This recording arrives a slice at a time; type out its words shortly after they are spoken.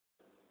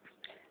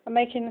I'm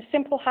making a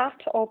simple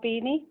hat or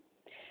beanie.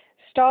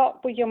 Start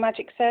with your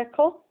magic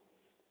circle,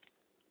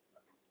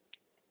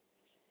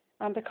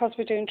 and because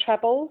we're doing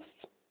trebles,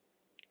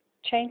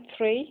 chain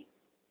 3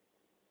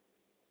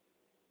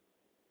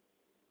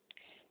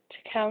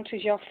 to count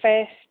as your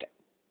first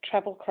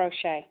treble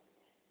crochet,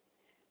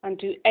 and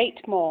do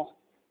 8 more.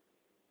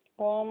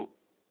 1,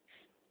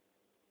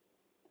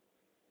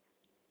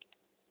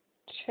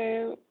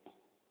 2,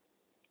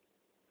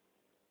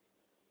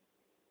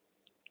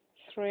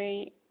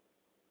 3,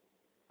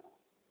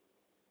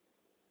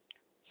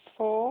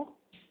 4,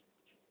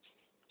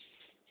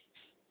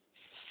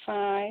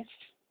 5,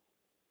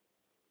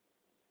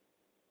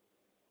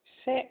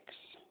 6,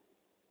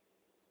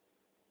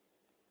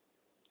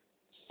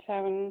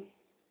 7,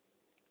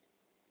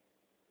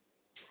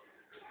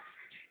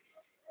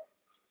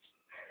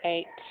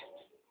 8.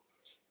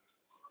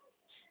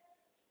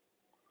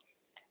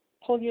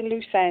 Pull your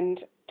loose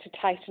end to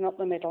tighten up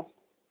the middle.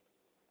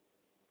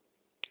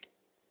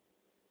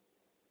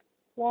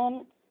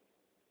 1,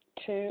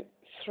 2,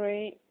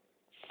 3,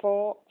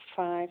 4,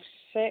 5,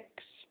 6,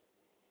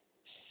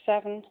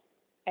 7,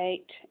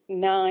 8,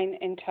 9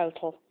 in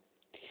total,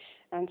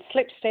 and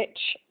slip stitch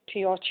to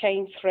your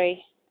chain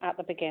 3 at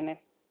the beginning.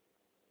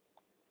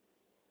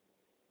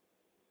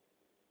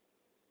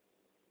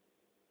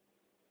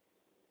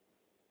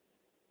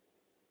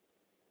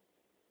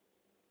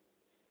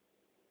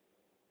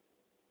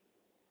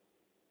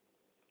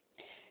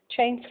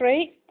 Chain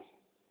 3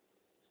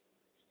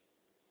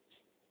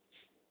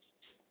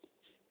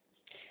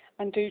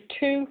 and do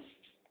 2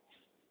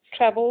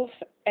 trebles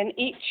in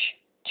each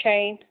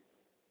chain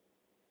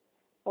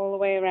all the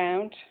way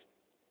around.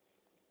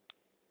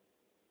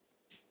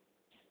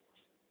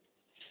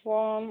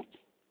 1,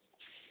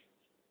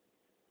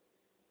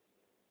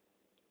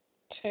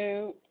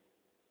 2,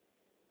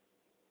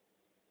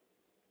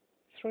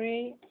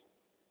 3,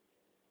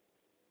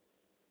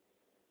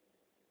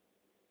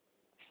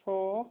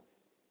 4,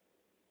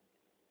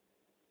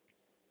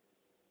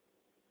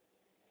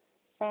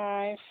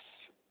 5,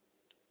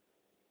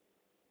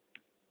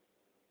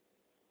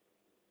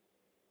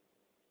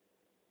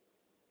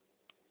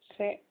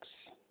 6,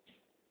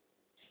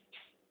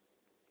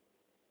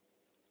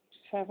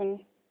 7,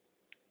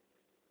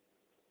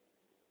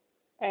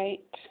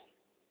 8,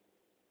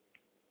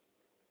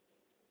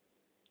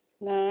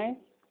 9,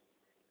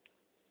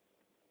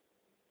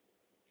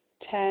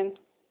 10,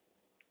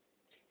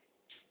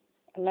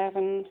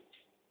 11,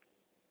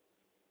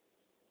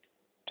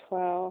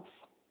 12,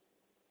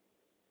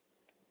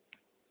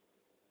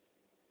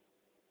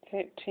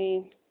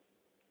 13,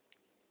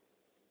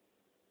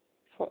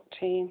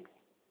 14,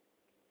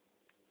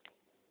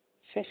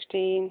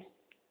 15,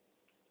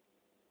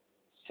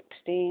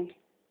 16,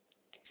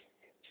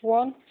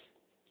 1,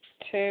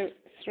 2,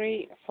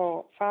 3,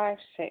 4, 5,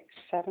 6,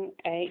 7,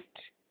 8,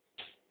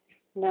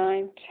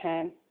 9,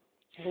 10,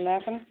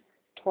 11,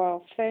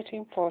 12,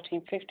 13,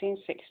 14, 15,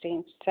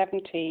 16,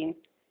 17,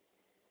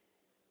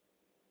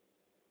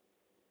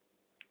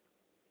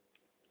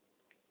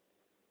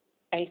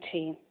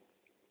 18.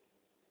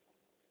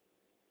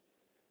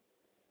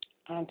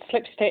 And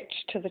slip stitch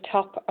to the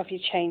top of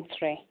your chain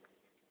 3.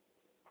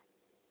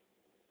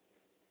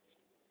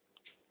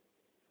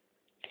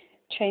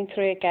 Chain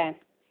 3 again.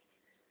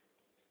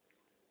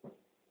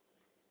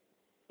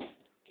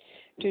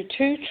 Do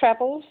 2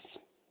 trebles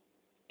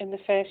in the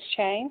first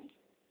chain.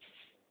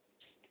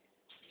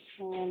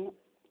 1,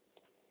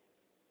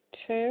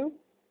 2,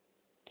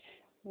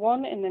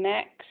 1 in the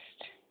next,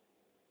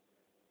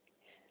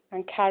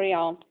 and carry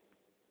on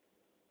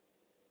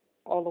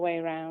all the way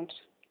around.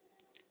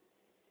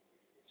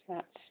 So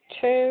that's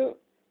 2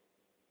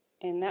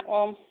 in that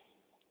one,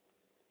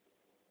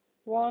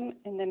 1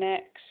 in the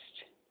next,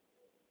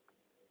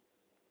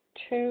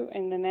 2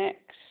 in the next,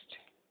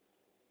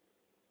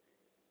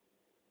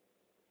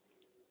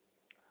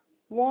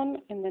 1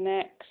 in the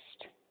next,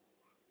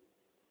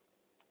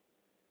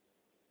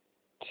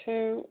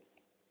 2,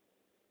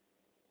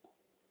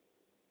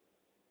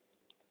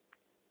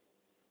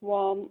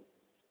 1,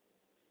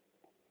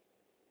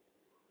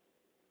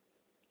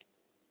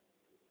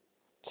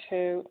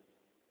 2,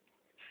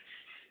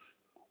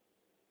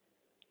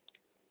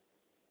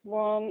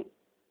 1,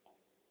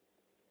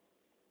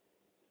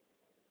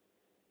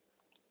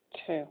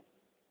 2,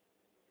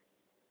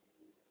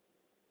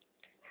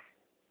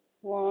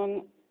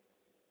 1,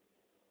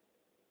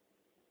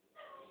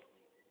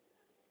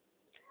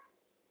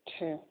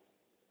 2,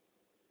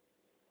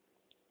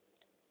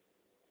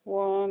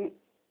 1,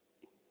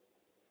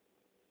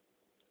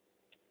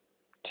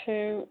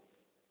 2,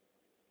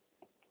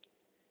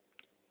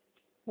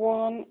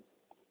 1,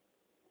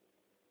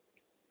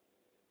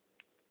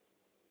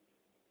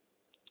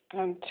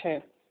 and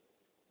 2.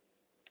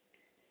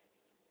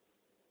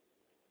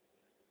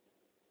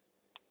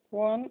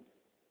 1,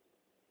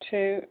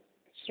 2,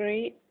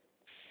 3,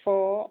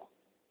 4,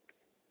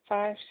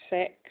 5,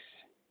 6,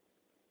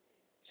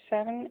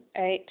 7,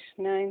 8,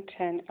 9,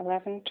 10,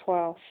 11,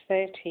 12,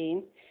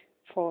 13,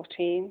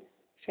 14,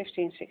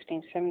 15,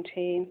 16,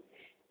 17,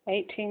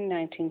 18,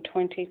 19,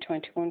 20,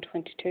 21,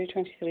 22,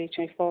 23,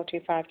 24,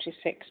 25,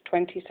 26,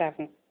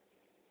 27.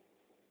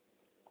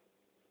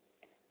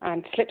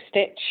 And slip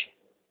stitch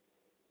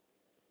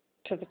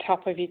to the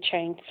top of your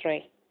chain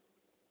 3.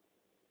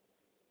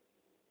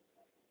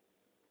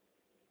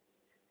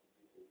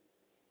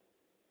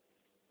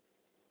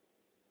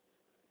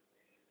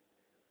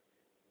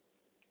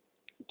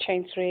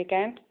 Chain 3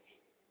 again.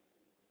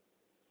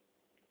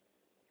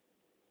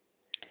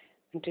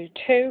 And do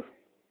 2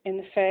 in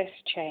the first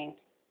chain.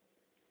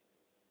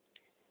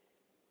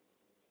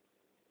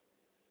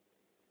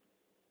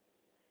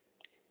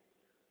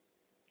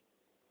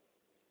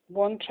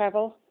 One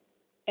treble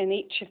in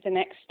each of the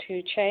next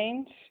 2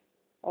 chains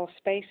or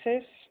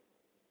spaces,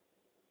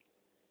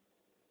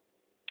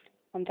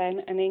 and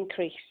then an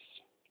increase.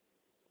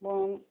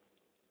 1,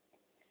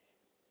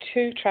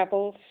 2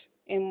 trebles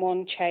in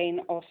 1 chain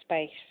or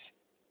space.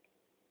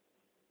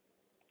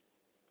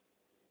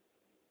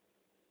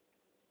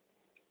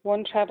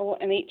 One treble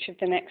in each of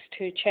the next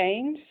 2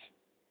 chains,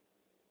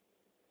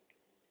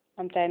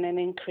 and then an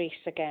increase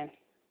again.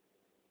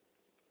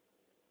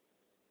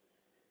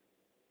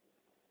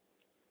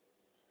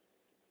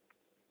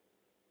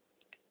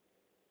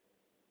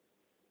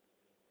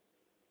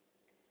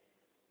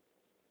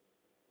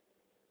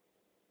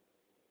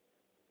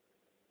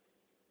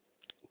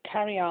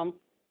 Carry on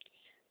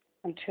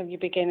until you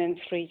begin in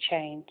 3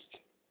 chains.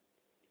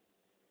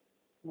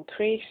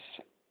 Increase,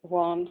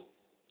 1,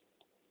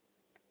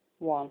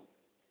 1.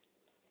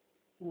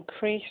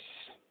 Increase,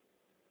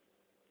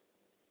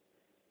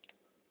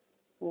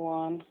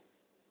 1,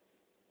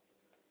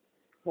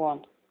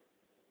 1.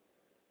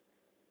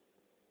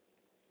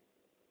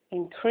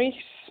 Increase,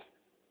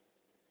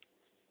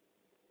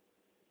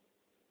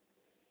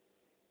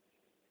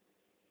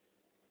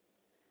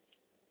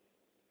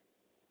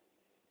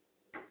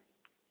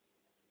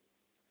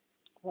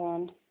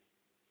 1,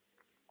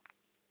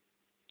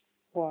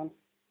 1.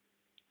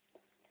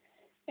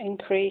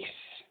 Increase,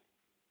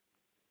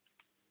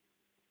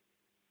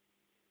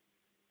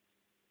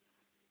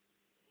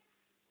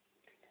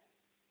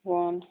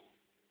 1,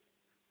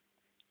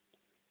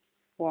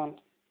 1.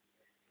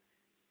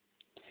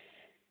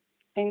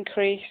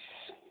 Increase,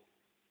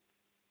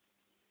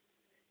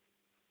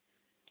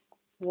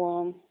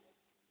 1,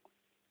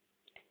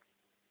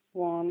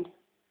 1.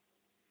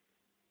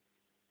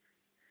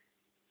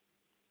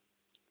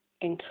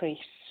 Increase.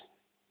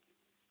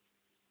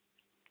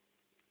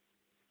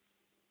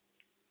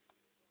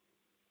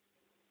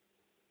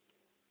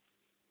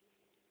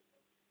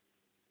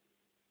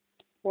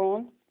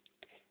 1,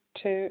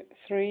 2,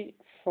 3,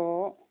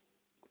 4,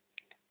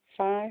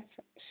 5,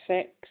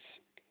 6,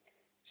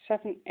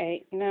 7,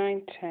 8,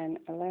 9, 10,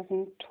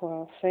 11,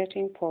 12,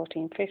 13,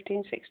 14,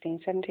 15, 16,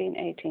 17,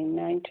 18,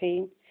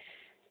 19,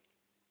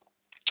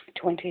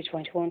 20,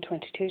 21,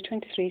 22,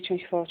 23,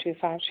 24,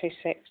 25,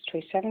 26,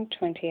 27,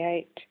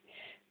 28,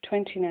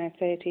 29,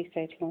 30,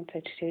 31,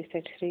 32,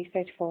 33,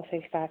 34,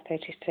 35,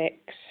 36.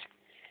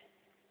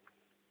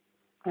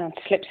 And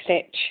slip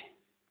stitch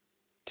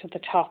to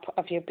the top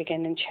of your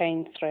beginning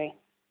chain 3.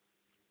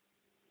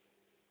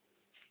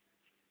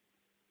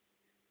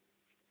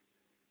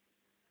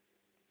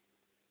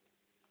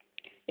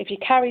 If you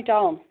carried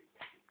on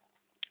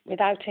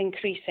without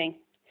increasing,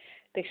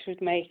 this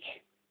would make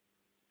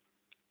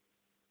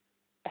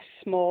a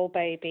small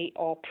baby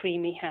or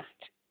preemie hat.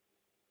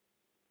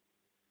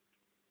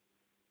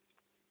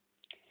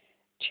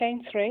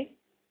 Chain 3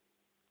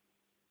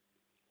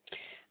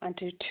 and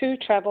do 2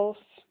 trebles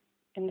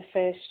in the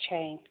first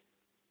chain.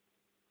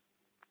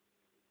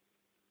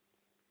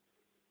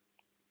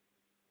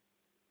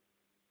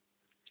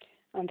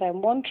 And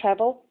then 1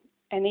 treble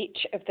in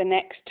each of the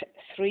next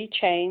 3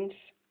 chains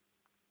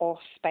or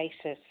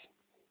spaces.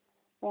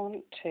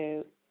 1,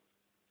 2,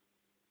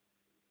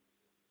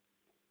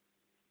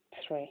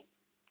 3.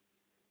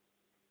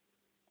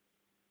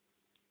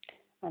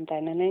 And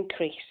then an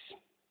increase.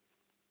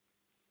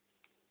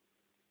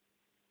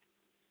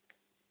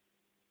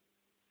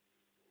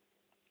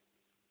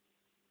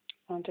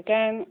 And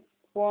again,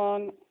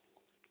 1,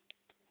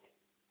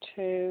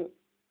 2,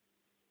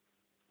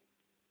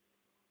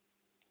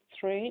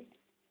 3,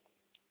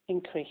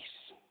 increase.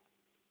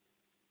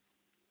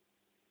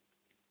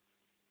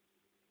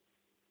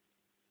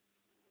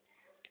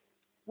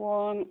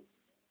 1,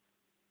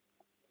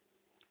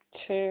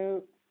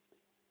 2,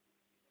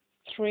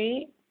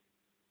 3,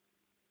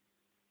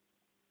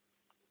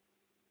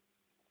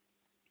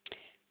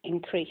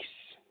 increase.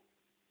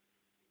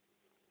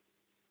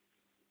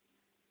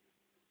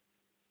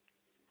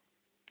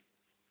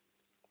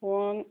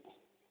 1,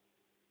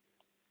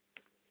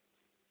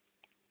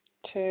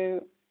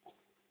 2,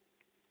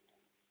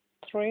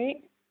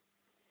 3,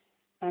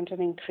 and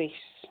an increase.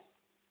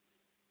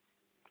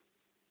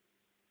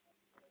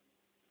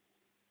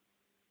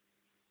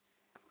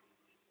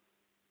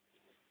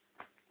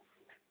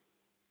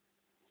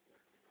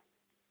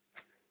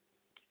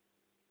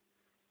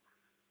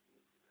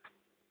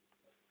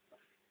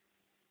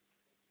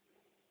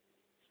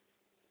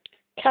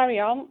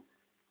 Carry on.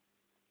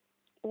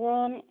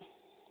 1,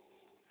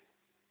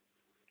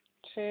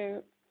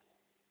 2,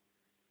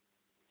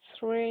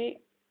 3,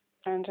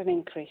 and an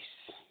increase.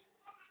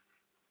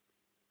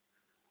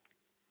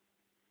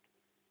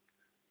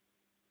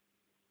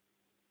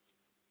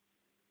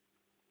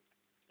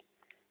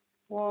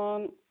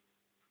 1,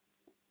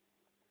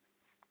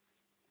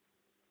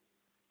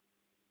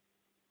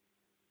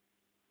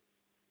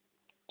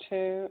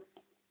 2,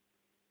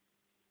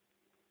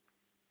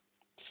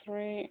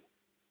 3,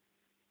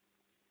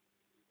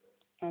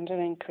 and an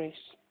increase.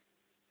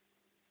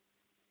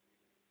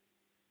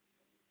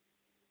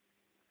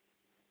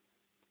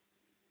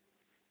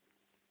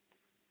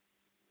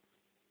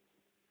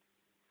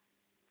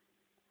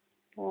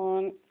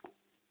 1,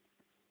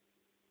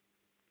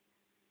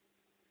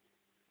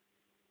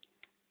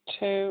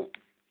 2,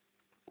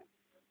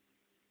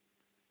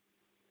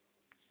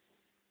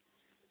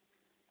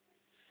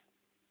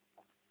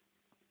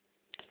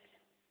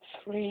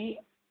 3,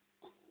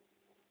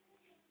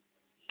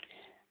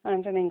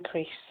 and an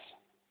increase.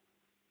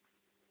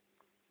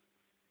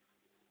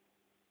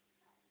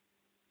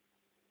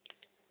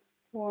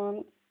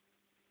 1,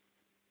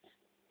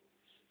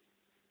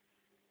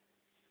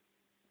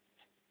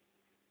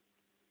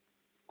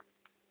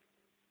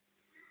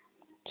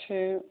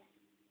 2,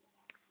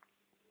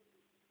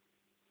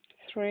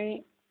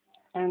 3,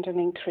 and an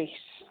increase.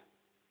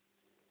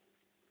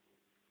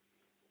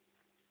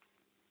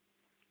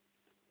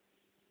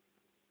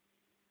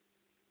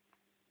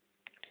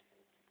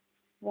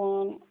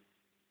 1,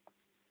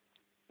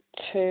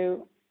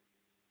 2,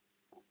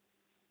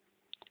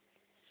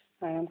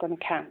 and I'm going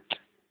to count.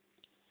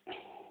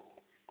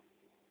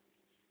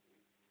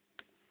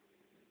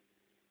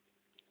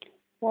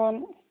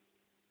 1,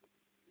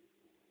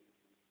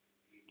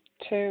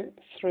 2,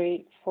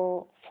 3,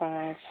 4,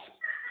 5,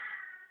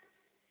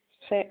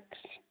 6,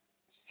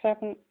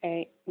 7,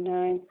 8,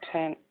 9,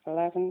 10,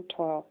 11,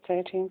 12,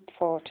 13,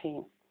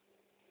 14,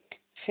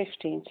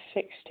 15,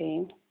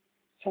 16,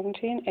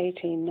 17,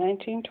 18,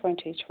 19,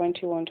 20,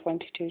 21,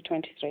 22,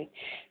 23,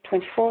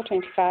 24,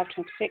 25,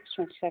 26,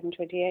 27,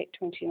 28,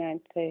 29,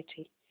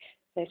 30,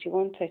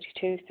 31,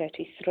 32,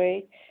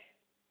 33,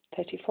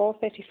 34,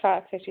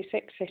 35,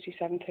 36,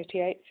 37,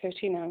 38,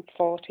 39,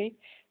 40,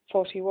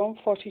 41,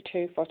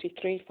 42,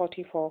 43,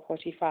 44,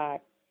 45.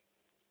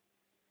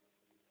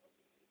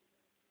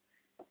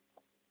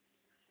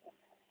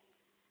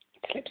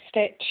 Slip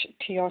stitch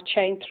to your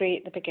chain 3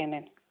 at the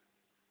beginning.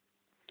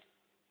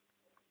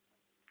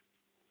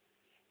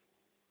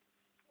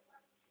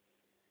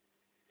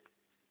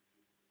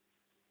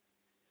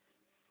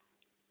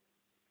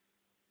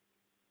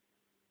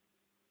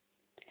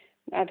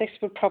 Now this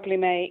would probably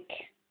make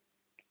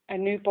a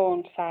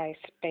newborn size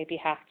baby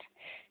hat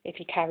if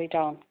you carried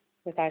on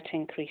without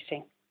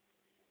increasing.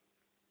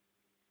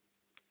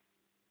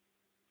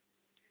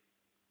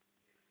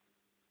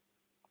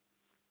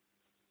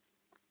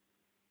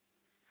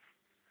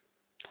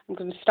 I'm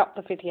going to stop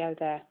the video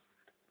there.